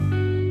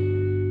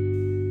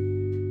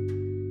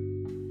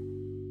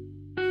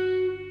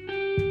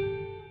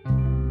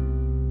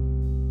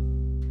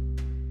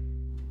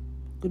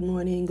Good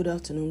morning, good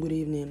afternoon, good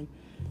evening.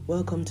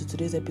 Welcome to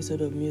today's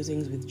episode of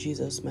Musings with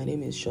Jesus. My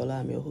name is Shola.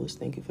 I'm your host.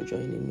 Thank you for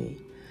joining me.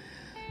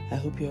 I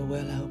hope you're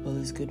well. I hope all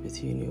is good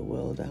with you in your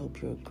world. I hope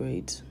you're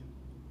great.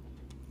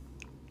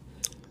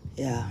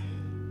 Yeah.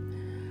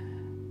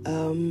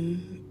 The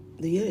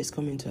year is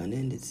coming to an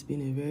end. It's been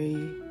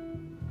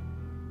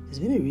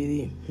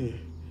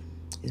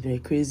a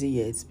crazy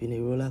year. It's been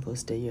a roller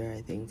coaster year,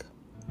 I think.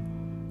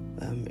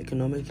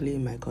 Economically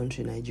in my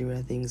country,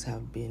 Nigeria,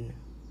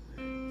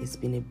 it's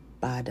been a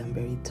bad and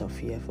very tough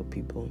year for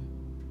people.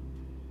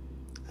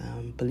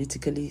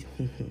 Politically,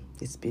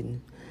 it's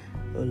been,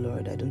 oh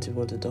Lord, I don't even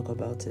want to talk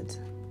about it.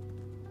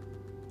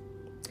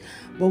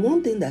 But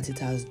one thing that it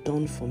has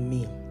done for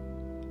me,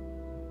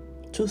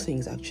 two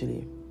things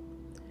actually.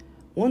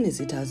 One is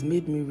it has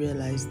made me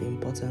realize the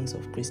importance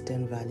of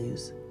Christian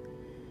values.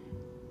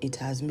 It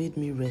has made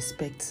me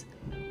respect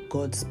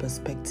God's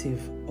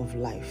perspective of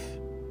life.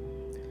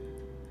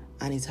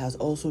 And it has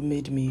also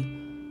made me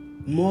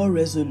more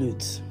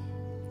resolute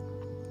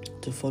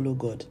to follow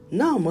God.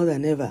 Now more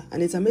than ever.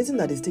 And it's amazing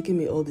that it's taken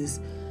me all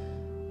this,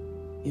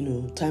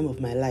 time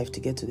of my life to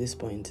get to this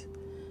point.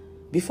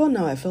 Before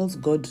now, a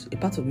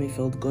part of me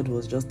felt God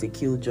was just a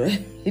killjoy.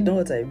 You know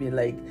what I mean?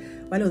 Like,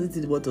 why does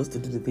it want us to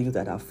do the things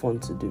that are fun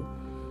to do?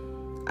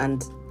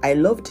 And I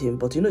loved him,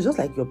 but just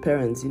like your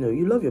parents,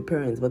 you love your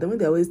parents, but then when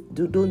they always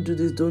don't do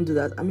this, don't do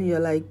that,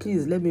 you're like,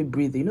 please let me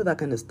breathe, that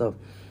kind of stuff.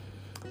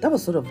 That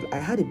was I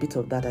had a bit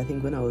of that, I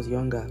think, when I was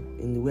younger,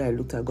 in the way I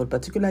looked at God,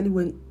 particularly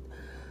when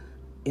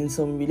in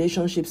some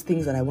relationships,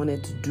 things that I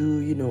wanted to do,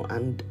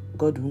 and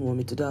God wouldn't want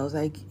me to do. I was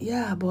like,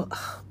 yeah, but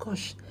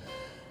gosh,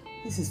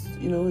 this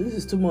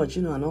is too much,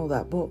 and all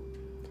that. But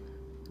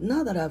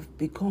now that I've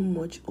become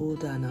much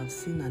older and I've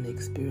seen and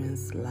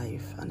experienced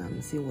life and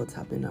I'm seeing what's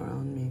happening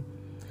around me,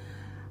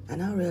 I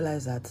now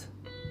realize that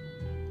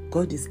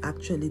God is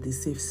actually the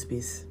safe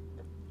space.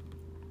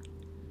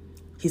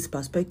 His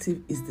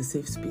perspective is the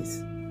safe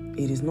space.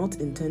 It is not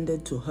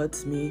intended to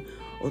hurt me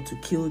or to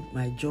kill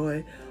my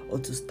joy or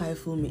to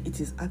stifle me.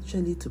 It is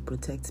actually to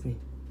protect me.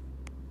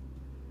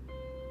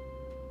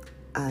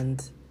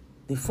 And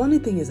the funny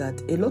thing is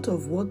that a lot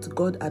of what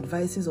God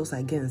advises us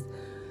against,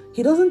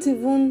 he doesn't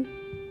even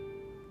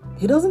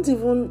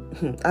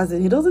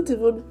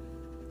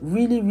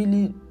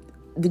really,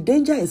 the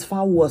danger is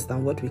far worse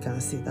than what we can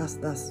see. That's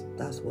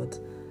what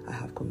I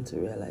have come to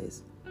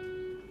realize.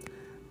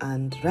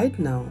 And right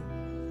now,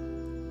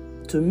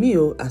 to me,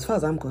 as far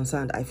as I'm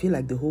concerned, I feel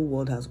like the whole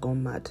world has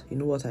gone mad. You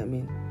know what I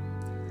mean?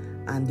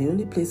 And the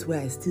only place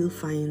where I still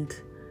find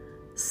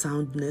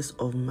soundness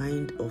of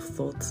mind, of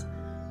thought,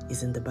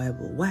 is in the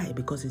Bible. Why?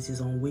 Because it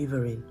is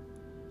unwavering.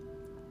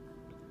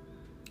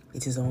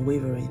 It is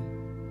unwavering.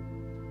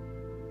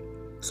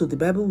 So the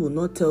Bible will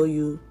not tell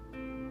you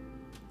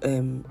it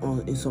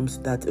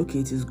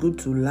is good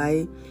to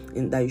lie,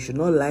 and that you should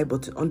not lie,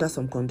 but under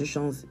some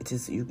conditions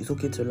it's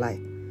okay to lie.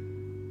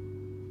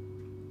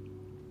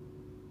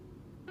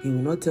 He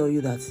will not tell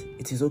you that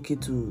it is okay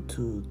to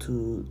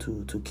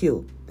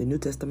kill. The New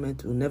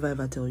Testament will never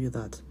ever tell you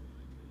that.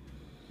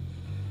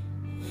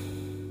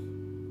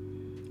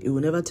 It will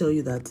never tell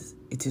you that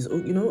it is,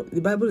 the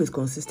Bible is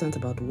consistent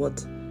about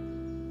what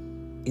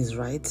is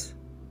right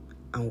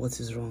and what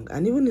is wrong.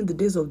 And even in the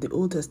days of the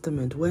Old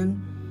Testament,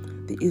 when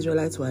the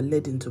Israelites were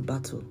led into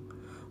battle,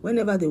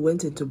 whenever they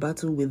went into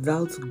battle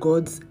without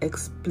God's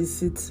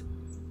explicit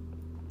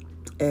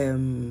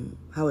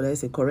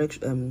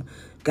correction,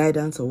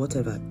 guidance or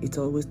whatever, it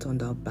always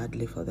turned out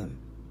badly for them.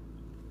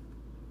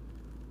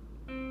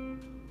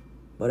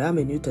 But I'm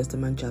a New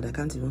Testament child. I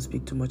can't even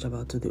speak too much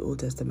about the Old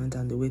Testament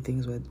and the way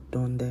things were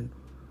done then.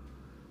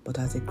 But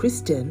as a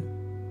Christian,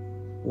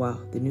 wow,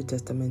 the New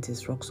Testament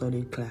is rock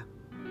solid clear.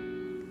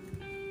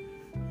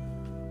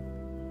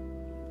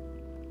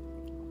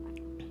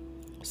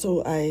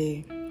 So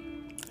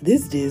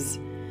these days,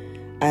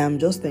 I am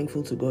just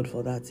thankful to God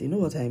for that. You know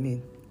what I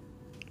mean?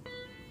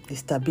 The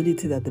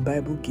stability that the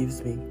Bible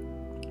gives me,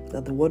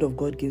 that the Word of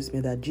God gives me,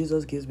 that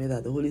Jesus gives me,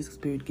 that the Holy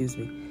Spirit gives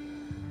me.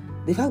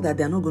 The fact that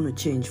they're not going to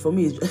change, for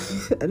me,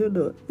 I don't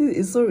know,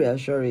 it's so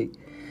reassuring.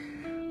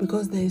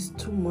 Because there is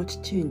too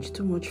much change,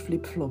 too much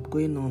flip-flop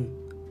going on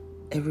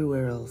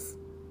everywhere else.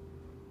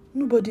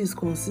 Nobody is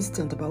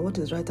consistent about what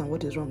is right and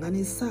what is wrong. And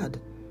it's sad.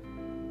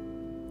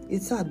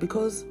 It's sad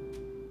because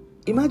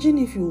imagine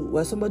if you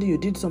were somebody, you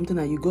did something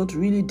and you got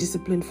really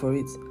disciplined for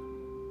it.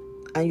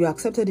 And you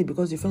accepted it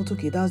because you felt,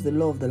 okay, that's the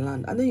law of the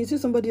land. And then you see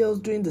somebody else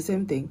doing the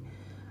same thing.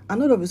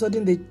 And all of a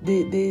sudden,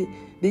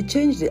 they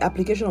change the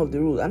application of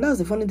the rule. And that's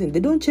the funny thing. They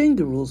don't change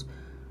the rules,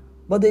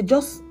 but they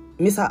just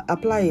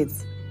misapply it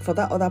for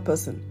that other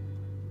person.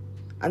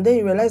 And then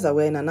you realize that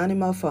we're in an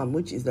animal farm,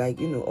 which is like,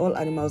 all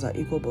animals are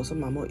equal, but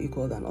some are more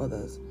equal than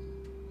others.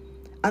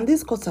 And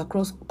this cuts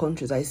across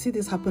countries. I see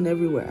this happen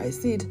everywhere. I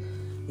see it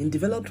in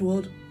developed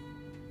world,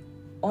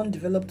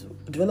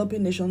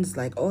 developing nations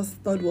like us,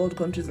 third world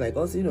countries like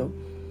us,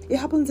 It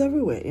happens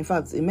everywhere. In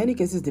fact, in many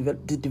cases, the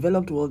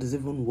developed world is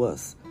even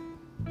worse.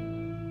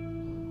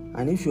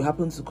 And if you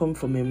happen to come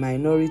from a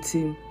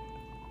minority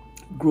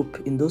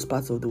group in those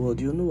parts of the world,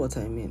 you know what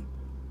I mean.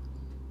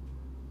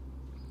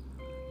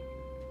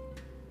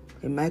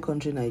 in my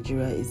country,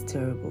 Nigeria, is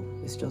terrible.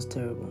 It's just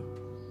terrible.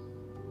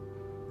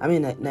 I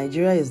mean,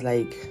 Nigeria is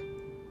like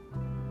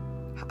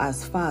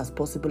as far as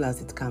possible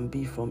as it can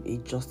be from a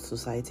just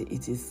society.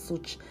 It is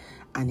such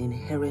an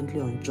inherently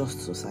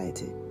unjust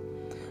society.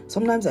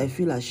 Sometimes I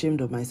feel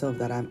ashamed of myself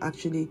that I'm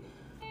actually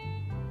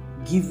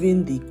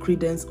giving the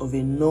credence of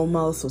a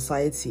normal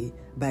society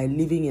by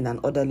living in an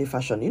orderly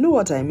fashion. You know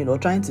what I mean? Or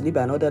trying to live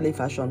an orderly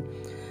fashion.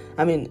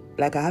 I mean,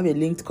 like I have a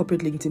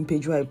corporate LinkedIn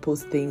page where I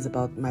post things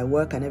about my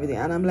work and everything.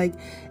 And I'm like,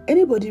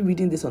 anybody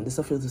reading this on the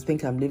surface will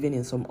think I'm living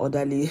in some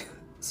orderly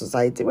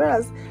society.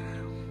 Whereas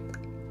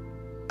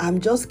I'm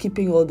just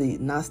keeping all the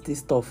nasty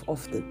stuff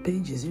off the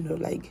pages,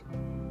 like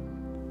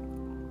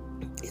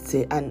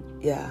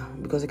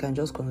because it can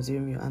just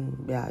consume you.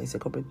 And it's a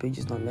corporate page,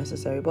 it's not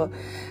necessary. But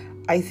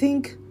I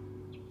think,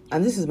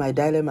 and this is my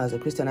dilemma as a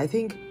Christian, I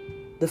think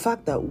the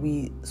fact that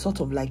we sort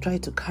of like try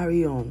to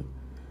carry on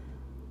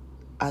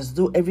as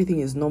though everything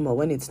is normal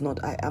when it's not,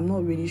 I'm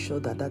not really sure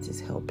that is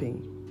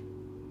helping.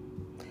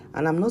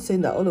 And I'm not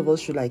saying that all of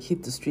us should like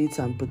hit the streets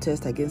and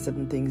protest against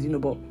certain things,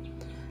 but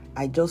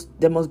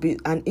there must be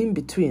an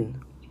in-between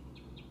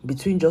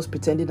just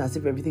pretending as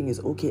if everything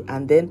is okay,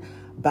 and then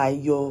by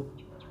your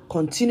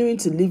continuing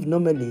to live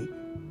normally,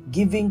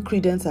 giving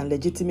credence and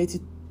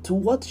legitimacy to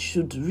what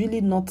should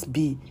really not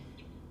be,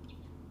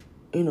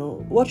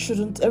 what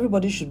shouldn't,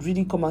 everybody should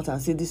really come out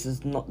and say this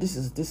is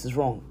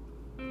wrong.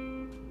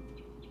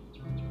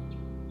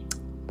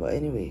 But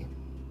anyway,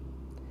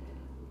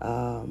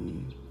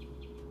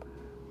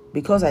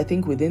 because I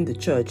think within the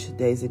church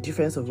there is a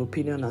difference of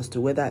opinion as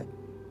to whether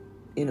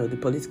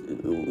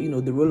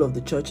the role of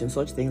the church in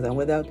such things, and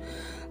whether,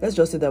 let's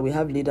just say that we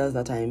have leaders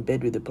that are in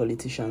bed with the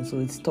politicians, so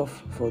it's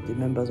tough for the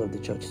members of the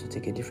church to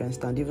take a different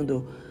stand, even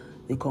though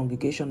the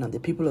congregation and the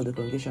people of the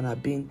congregation are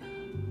being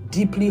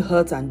deeply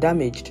hurt and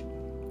damaged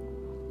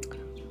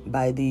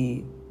by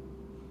the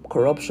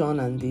corruption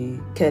and the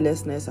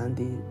carelessness and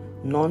the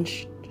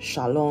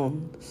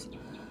nonchalance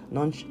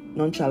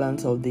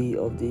of the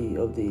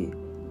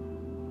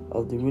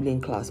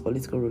ruling class,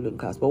 political ruling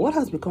class. But what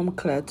has become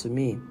clear to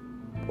me,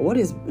 what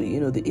is,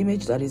 the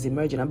image that is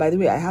emerging, and by the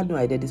way, I had no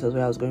idea this was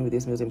where I was going with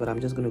this music, but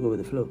I'm just going to go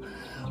with the flow.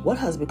 What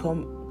has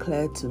become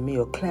clearer to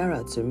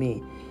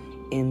me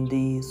in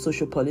the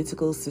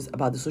social-political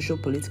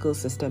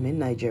system in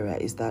Nigeria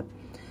is that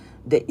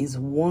there is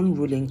one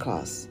ruling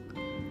class,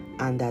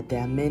 and that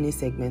there are many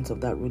segments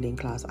of that ruling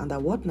class, and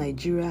that what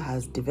Nigeria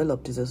has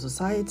developed is a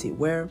society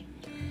where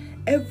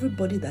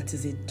everybody that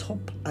is at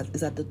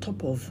the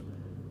top of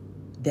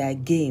their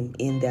game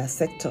in their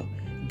sector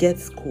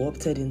gets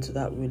co-opted into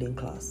that ruling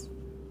class.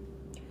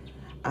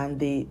 And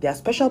there are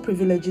special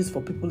privileges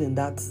for people in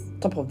that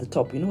top of the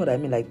top. You know what I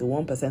mean? Like the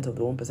 1% of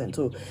the 1%.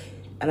 So,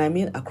 and I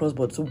mean across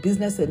board. So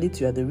business elite,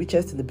 you are the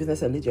richest in the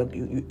business elite.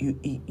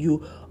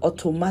 You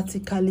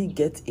automatically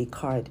get a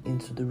card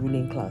into the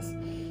ruling class.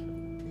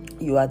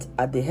 You are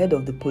at the head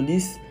of the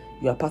police,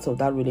 you are part of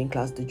that ruling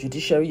class. The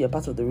judiciary, you're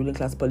part of the ruling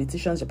class.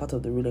 Politicians, you're part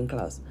of the ruling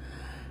class.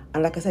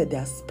 And like I said,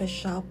 there are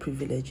special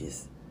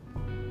privileges.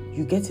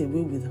 You get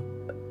away with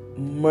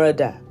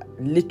murder,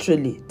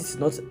 literally. This is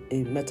not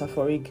a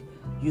metaphoric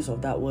use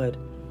of that word.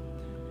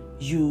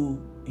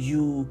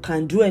 You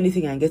can do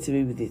anything and get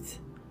away with it.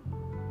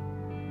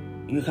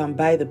 You can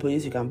buy the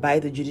police, you can buy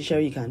the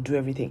judiciary, you can do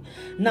everything.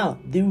 Now,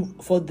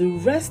 for the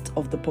rest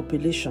of the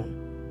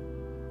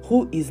population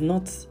who is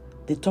not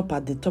the top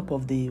of the top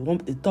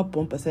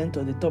 1%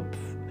 or the top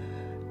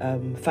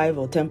 5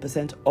 or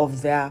 10%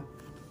 of their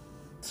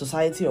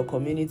society or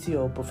community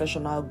or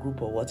professional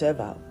group or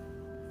whatever,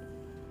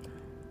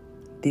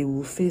 they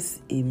will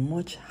face a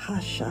much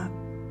harsher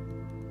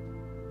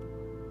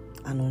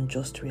and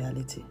unjust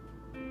reality.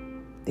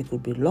 They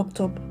could be locked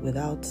up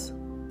without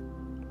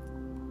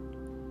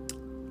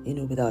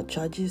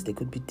charges. They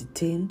could be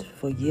detained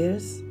for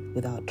years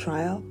without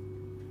trial.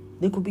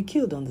 They could be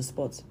killed on the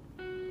spot,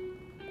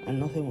 and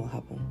nothing will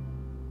happen.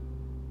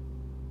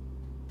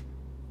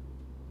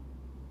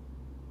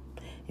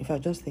 In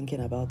fact, just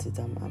thinking about it,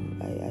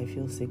 I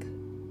feel sick.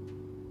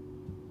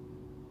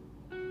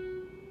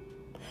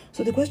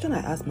 So the question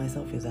I ask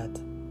myself is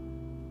that,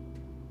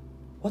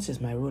 what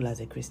is my role as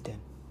a Christian?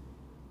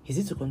 Is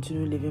it to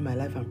continue living my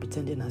life and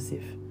pretending as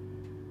if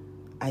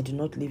I do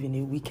not live in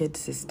a wicked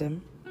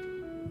system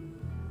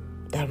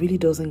that really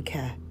doesn't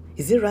care?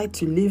 Is it right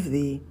to live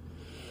the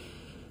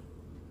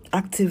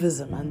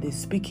activism and the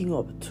speaking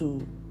up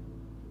to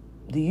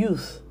the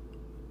youth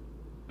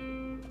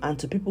and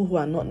to people who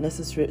are not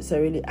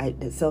necessarily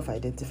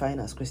self-identifying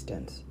as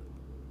Christians,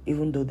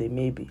 even though they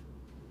may be?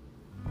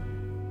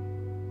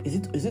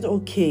 Is it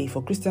okay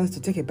for Christians to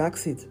take a back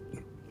seat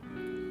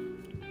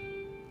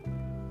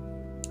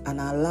and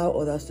allow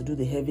others to do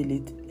the heavy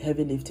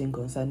lifting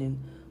concerning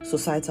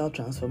societal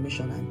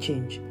transformation and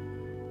change?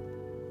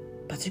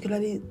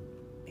 Particularly,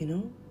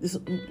 this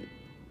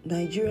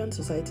Nigerian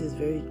society is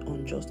very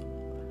unjust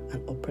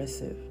and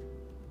oppressive.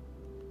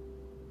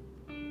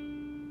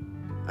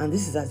 And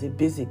this is as a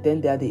basic.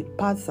 Then there are the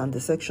parts and the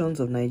sections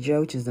of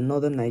Nigeria, which is the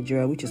northern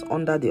Nigeria, which is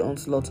under the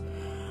onslaught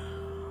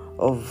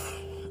of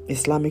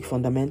Islamic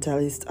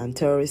fundamentalists and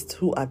terrorists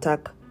who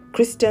attack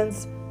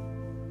Christians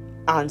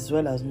as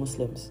well as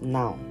Muslims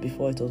now.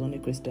 Before it was only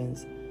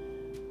Christians.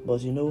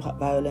 But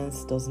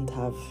violence doesn't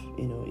have,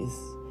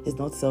 is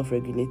not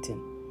self-regulating.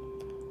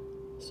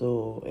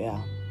 So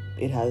yeah,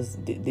 it has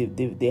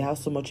they have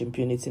so much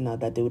impunity now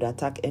that they would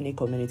attack any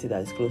community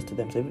that is close to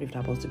them. So even if it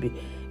happens to be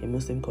a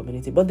Muslim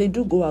community, but they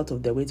do go out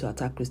of their way to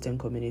attack Christian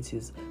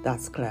communities.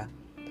 That's clear.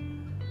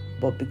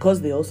 But because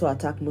they also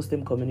attack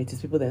Muslim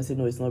communities, people then say,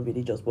 no, it's not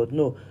religious. But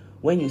no,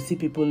 when you see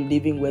people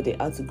living where they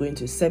are to go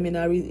into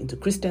seminaries, into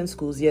Christian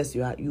schools, yes,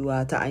 you are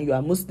and you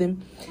are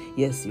Muslim,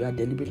 yes, you are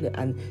deliberately,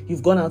 and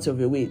you've gone out of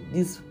your way.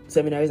 These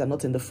seminaries are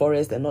not in the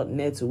forest, they're not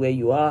near to where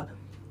you are.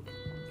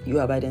 You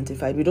have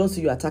identified. We don't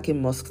see you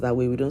attacking mosques that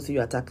way. We don't see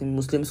you attacking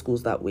Muslim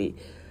schools that way.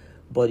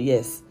 But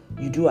yes,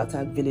 you do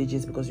attack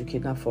villages because you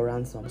kidnap for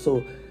ransom.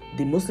 So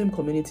the Muslim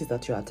communities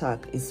that you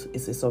attack is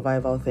a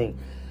survival thing.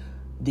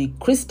 The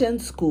Christian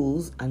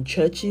schools and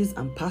churches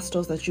and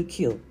pastors that you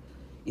kill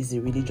is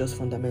a religious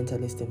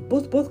fundamentalist thing.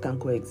 Both can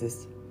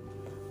coexist.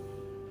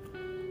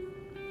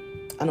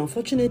 And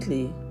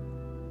unfortunately,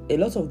 a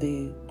lot of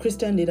the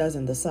Christian leaders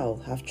in the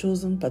South have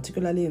chosen,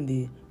 particularly in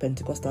the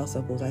Pentecostal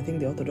circles, I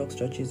think the Orthodox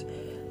churches,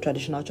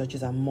 traditional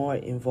churches are more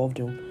involved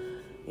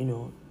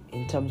in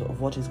terms of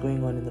what is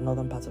going on in the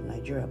northern parts of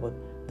Nigeria. But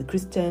the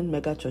Christian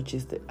mega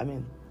churches,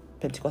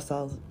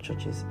 Pentecostal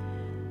churches,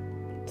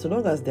 so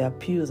long as their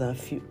pews are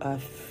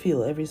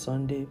filled every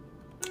Sunday,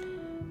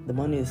 the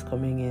money is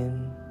coming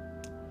in,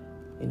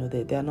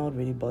 they are not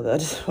really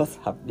bothered what's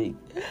happening,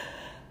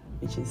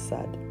 which is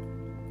sad.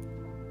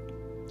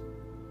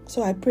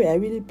 So I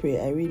really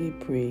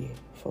pray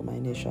for my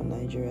nation,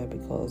 Nigeria,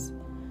 because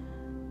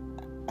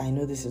I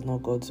know this is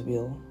not God's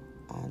will,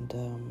 and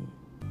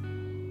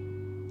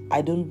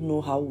I don't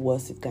know how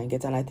worse it can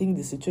get. And I think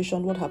the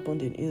situation, what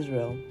happened in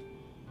Israel,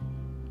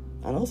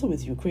 and also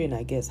with Ukraine,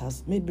 I guess,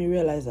 has made me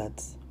realize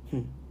that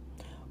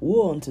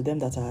woe unto them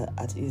that are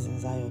at ease in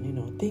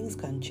Zion. Things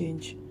can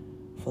change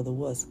for the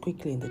worse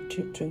quickly in the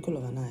twinkle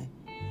of an eye.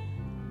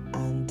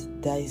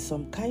 And there is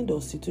some kind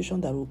of situation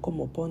that will come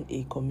upon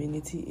a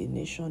community, a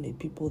nation, a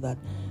people that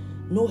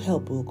no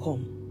help will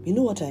come. You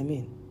know what I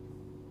mean?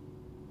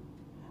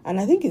 And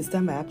I think it's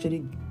time I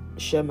actually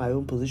share my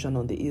own position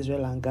on the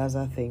Israel and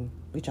Gaza thing,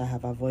 which I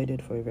have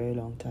avoided for a very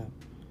long time.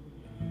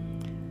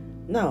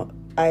 Now,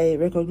 I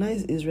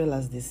recognize Israel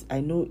as this.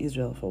 I know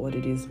Israel for what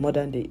it is,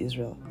 modern day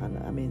Israel. And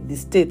I mean, the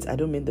states, I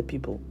don't mean the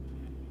people.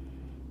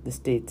 The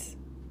states.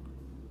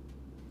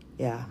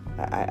 Yeah,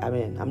 I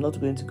mean, I'm not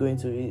going to go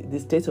into it. The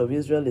state of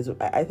Israel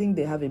I think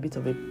they have a bit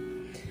of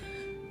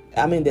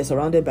they're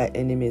surrounded by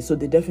enemies, so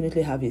they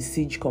definitely have a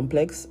siege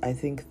complex. I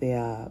think they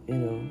are,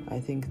 I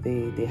think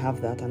they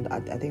have that, and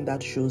I think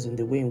that shows in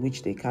the way in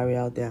which they carry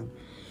out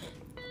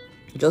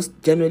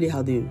just generally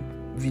how they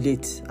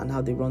relate and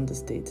how they run the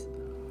state.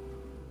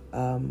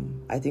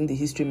 I think the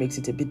history makes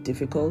it a bit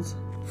difficult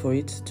for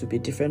it to be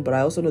different, but I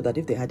also know that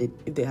if they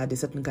had a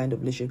certain kind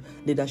of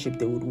leadership,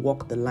 they would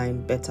walk the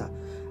line better,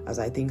 as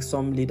I think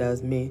some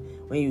leaders may.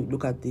 When you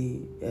look at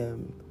the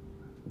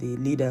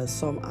leaders,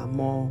 some are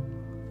more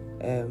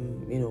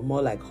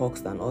more like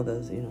hawks than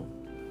others,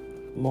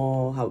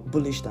 more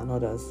bullish than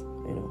others,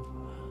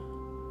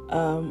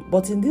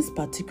 but in this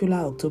particular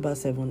October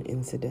 7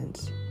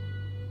 incident,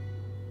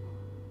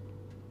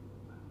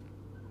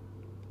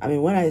 I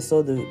mean, when I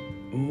saw the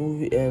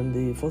movie,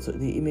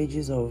 the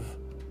images of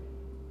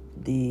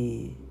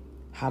the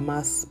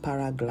Hamas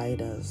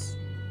paragliders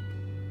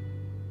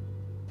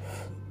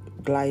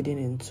gliding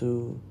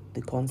into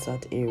the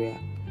concert area,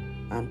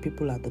 and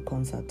people at the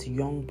concert,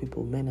 young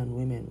people, men and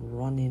women,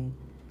 running,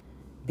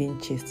 being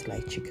chased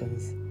like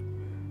chickens.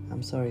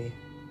 I'm sorry.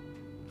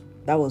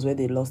 That was where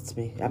they lost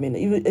me. I mean,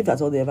 even if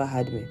at all they ever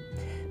had me.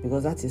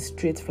 Because that is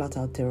straight,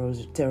 flat-out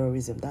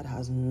terrorism. That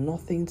has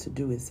nothing to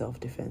do with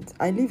self-defense.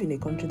 I live in a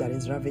country that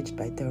is ravaged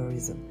by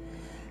terrorism.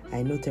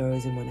 I know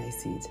terrorism when I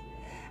see it.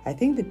 I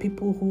think the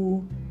people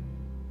who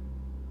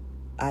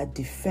are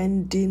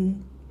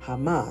defending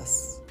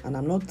Hamas, and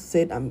I'm not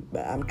saying,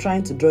 I'm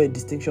trying to draw a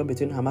distinction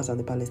between Hamas and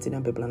the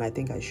Palestinian people, and I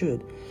think I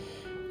should.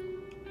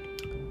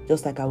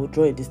 Just like I would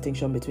draw a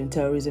distinction between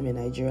terrorism in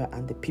Nigeria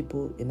and the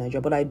people in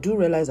Nigeria. But I do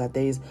realize that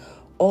there is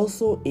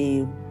also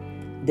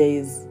there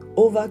is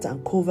overt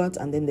and covert,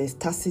 and then there's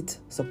tacit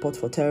support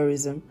for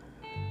terrorism.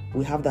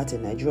 We have that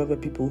in Nigeria, where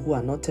people who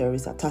are not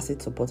terrorists are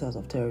tacit supporters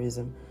of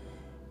terrorism,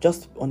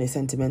 just on a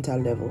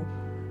sentimental level.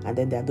 And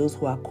then there are those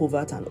who are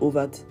covert and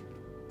overt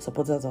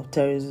supporters of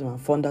terrorism and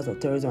funders of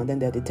terrorism, and then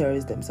there are the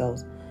terrorists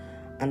themselves.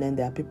 And then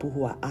there are people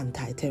who are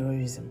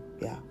anti-terrorism.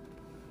 Yeah.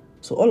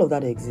 So all of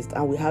that exists.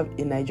 And we have,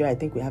 in Nigeria, I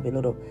think we have a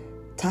lot of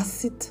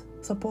tacit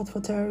support for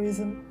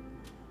terrorism.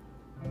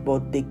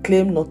 But they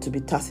claim not to be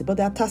tacit, but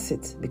they are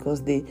tacit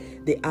because they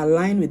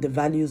align with the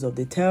values of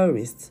the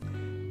terrorists,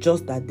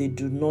 just that they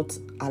do not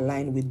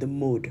align with the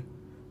mode.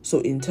 So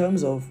in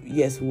terms of,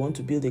 yes, we want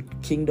to build a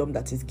kingdom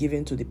that is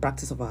given to the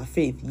practice of our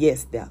faith,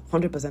 yes, they are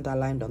 100%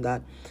 aligned on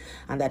that.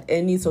 And that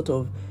any sort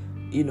of,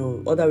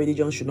 other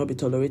religions should not be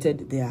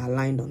tolerated, they are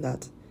aligned on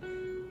that.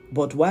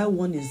 But while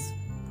one is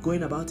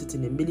going about it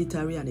in a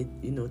military and a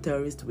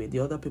terrorist way. The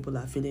other people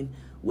are feeling,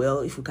 well,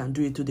 if we can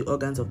do it to the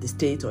organs of the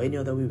state or any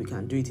other way we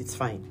can do it, it's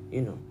fine,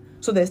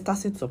 So there's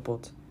tacit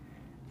support,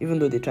 even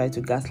though they try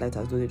to gaslight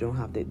as though they don't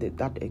have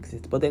that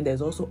exists. But then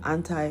there's also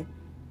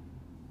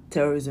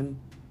anti-terrorism,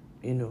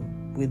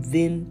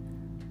 within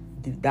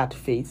that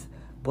faith,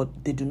 but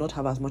they do not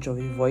have as much of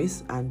a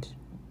voice, and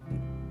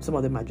some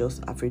of them are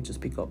just afraid to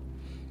speak up.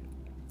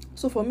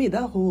 So for me,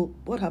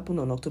 what happened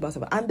on October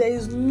 7th, and there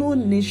is no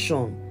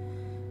nation.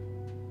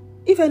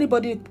 If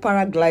anybody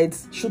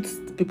paraglides, shoots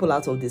people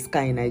out of the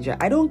sky in Nigeria,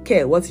 I don't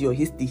care what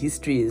the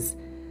history is.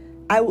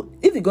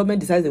 If the government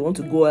decides they want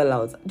to go all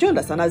out, do you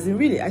understand? As in,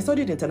 really, I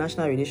studied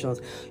international relations.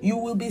 You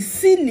will be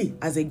silly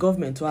as a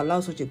government to allow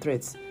such a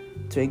threat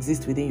to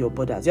exist within your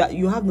borders.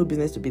 You have no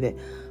business to be there.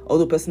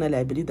 Although personally,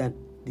 I believe that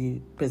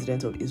the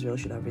president of Israel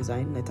should have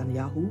resigned,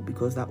 Netanyahu,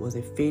 because that was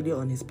a failure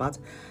on his part.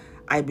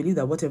 I believe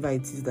that whatever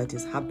it is that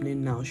is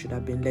happening now should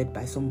have been led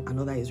by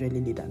another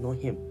Israeli leader, not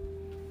him.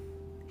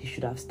 He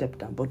should have stepped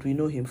down, but we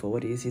know him for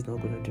what he is. He's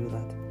not going to do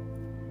that.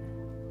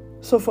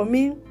 So for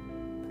me,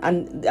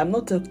 and I'm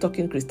not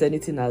talking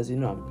Christianity now, as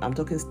I'm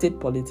talking state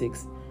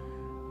politics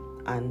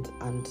and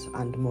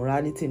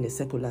morality in a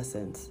secular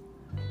sense.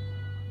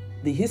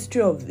 The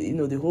history of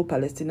the whole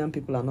Palestinian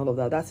people and all of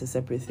that's a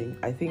separate thing.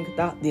 I think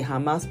that the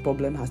Hamas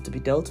problem has to be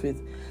dealt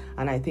with,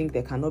 and I think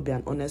there cannot be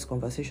an honest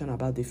conversation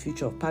about the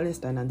future of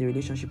Palestine and the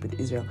relationship with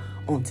Israel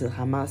until the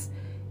Hamas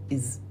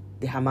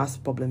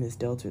problem is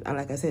dealt with. And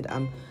like I said,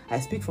 I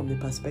speak from the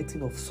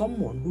perspective of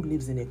someone who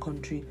lives in a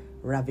country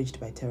ravaged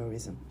by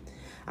terrorism.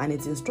 And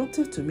it's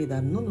instructive to me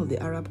that none of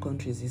the Arab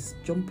countries is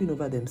jumping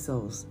over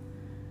themselves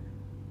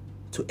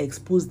to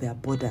expose their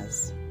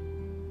borders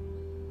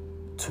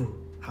to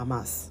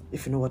Hamas,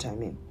 if you know what I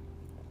mean.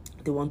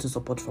 They want to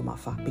support from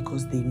afar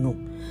because they know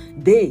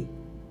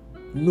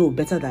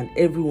better than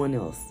everyone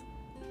else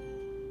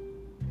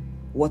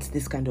what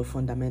this kind of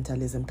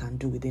fundamentalism can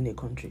do within a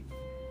country.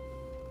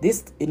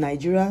 This, in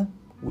Nigeria,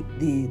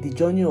 the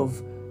journey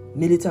of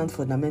militant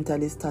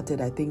fundamentalists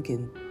started, I think,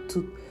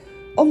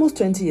 almost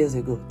 20 years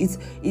ago. It's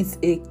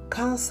a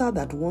cancer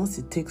that once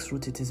it takes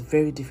root, it is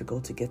very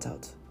difficult to get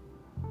out.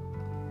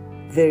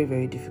 Very,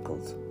 very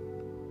difficult.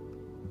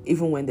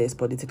 Even when there is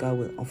political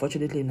will.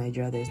 Unfortunately, in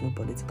Nigeria, there is no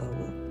political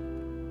will.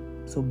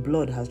 So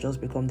blood has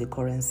just become the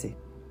currency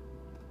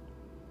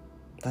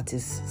that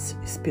is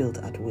spilled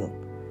at will.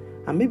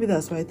 And maybe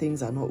that's why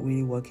things are not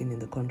really working in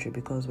the country,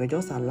 because we're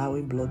just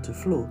allowing blood to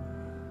flow.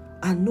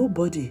 And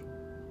nobody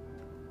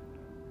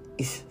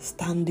is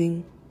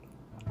standing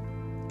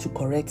to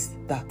correct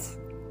that.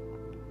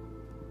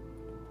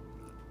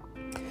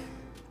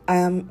 I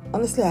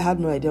had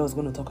no idea I was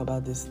going to talk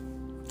about this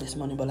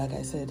morning, but like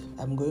I said,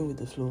 I'm going with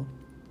the flow.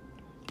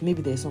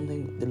 Maybe there's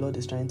something the Lord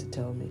is trying to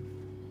tell me.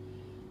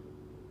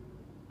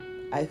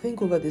 I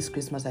think over this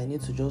Christmas, I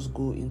need to just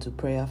go into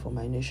prayer for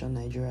my nation,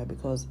 Nigeria,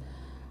 because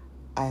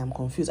I am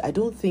confused. I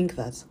don't think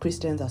that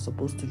Christians are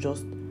supposed to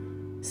just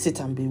sit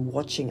and be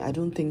watching. I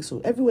don't think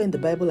so. Everywhere in the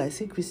Bible, I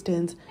see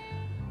Christians.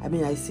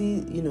 I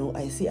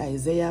see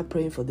Isaiah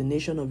praying for the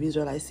nation of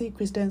Israel. I see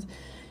Christians,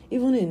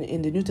 even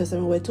in the New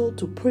Testament, we're told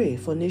to pray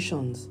for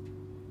nations.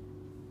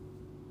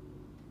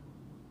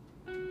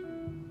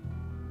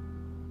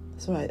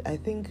 So I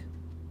think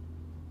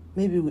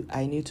maybe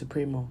I need to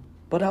pray more.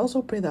 But I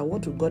also pray that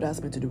what would God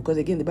ask me to do? Because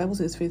again, the Bible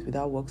says faith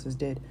without works is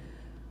dead.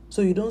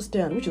 So you don't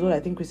stand, which is what I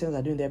think Christians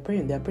are doing. They're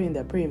praying,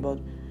 but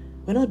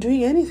we're not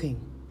doing anything.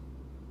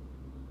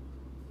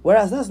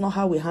 Whereas that's not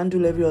how we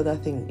handle every other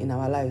thing in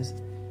our lives.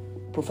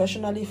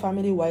 Professionally,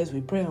 family-wise,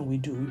 we pray and we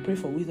do. We pray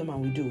for wisdom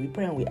and we do. We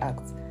pray and we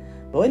act.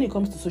 But when it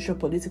comes to social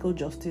political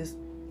justice,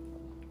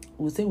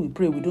 we say we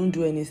pray, we don't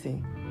do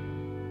anything.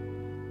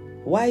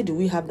 Why do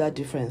we have that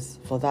difference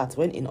for that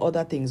when in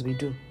other things we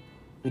do?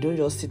 We don't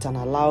just sit and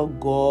allow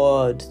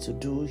God to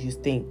do his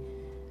thing.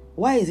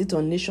 Why is it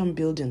on nation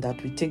building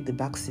that we take the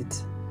back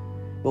seat?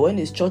 But when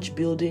it's church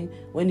building,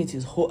 when it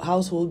is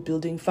household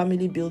building,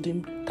 family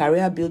building,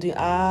 career building, we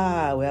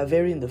are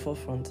very in the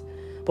forefront.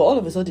 But all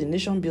of a sudden,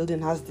 nation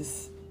building has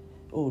this,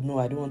 oh no,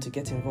 I don't want to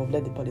get involved,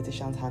 let the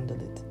politicians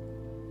handle it.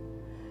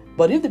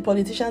 But if the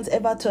politicians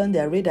ever turn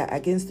their radar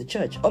against the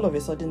church, all of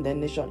a sudden,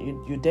 then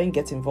you then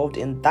get involved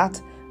in that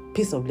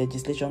piece of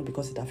legislation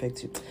because it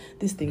affects you.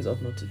 These things ought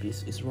not to be.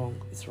 It's wrong.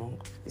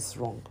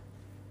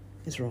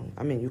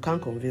 You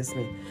can't convince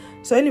me.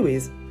 So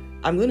anyways,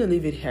 I'm going to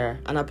leave it here.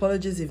 And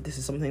apologies if this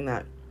is something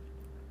that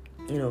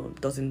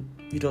doesn't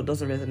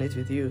resonate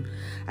with you.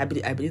 I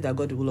believe that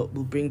God will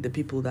bring the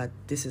people that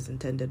this is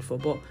intended for.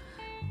 But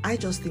I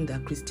just think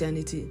that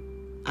Christianity,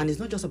 and it's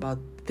not just about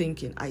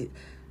thinking.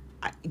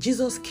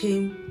 Jesus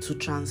came to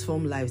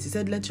transform lives. He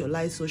said, "Let your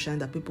light so shine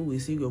that people will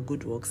see your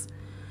good works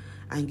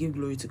and give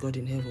glory to God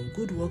in heaven."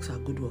 Good works are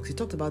good works. He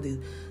talked about the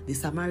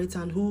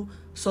Samaritan who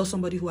saw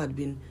somebody who had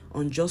been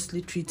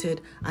unjustly treated,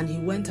 and he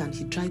went and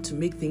he tried to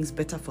make things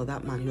better for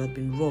that man who had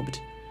been robbed.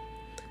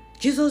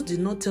 Jesus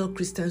did not tell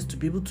Christians to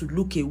be able to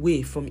look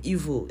away from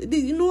evil.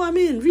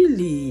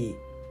 Really.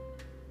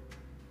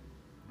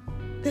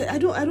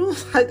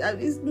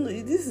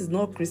 This is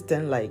not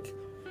Christian-like.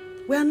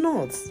 We're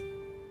not.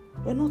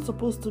 We're not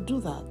supposed to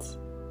do that.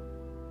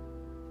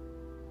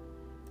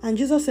 And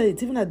Jesus said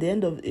it even at the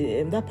end of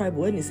that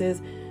parable when he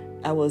says,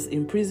 I was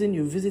in prison,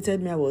 you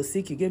visited me, I was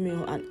sick, you gave me,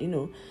 and I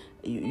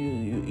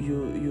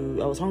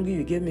was hungry,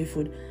 you gave me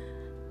food.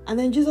 And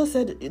then Jesus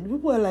said, people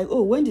were like,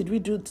 oh, when did we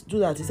do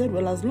that? He said,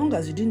 well, as long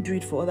as you didn't do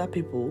it for other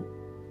people,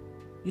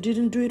 you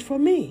didn't do it for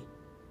me.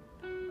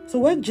 So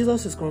where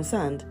Jesus is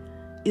concerned,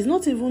 it's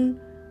not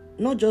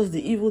just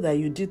the evil that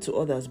you did to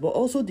others, but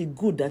also the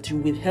good that you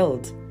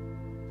withheld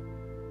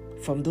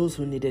from those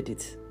who needed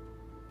it.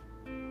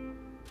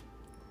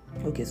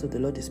 Okay, so the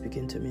Lord is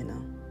speaking to me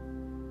now.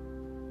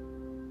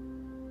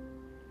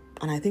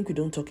 And I think we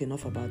don't talk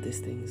enough about these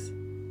things.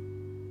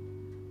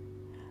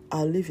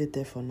 I'll leave it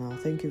there for now.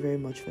 Thank you very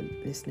much for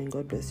listening.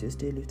 God bless you.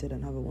 Stay lifted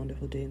and have a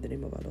wonderful day in the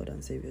name of our Lord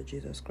and Savior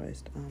Jesus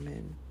Christ.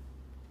 Amen.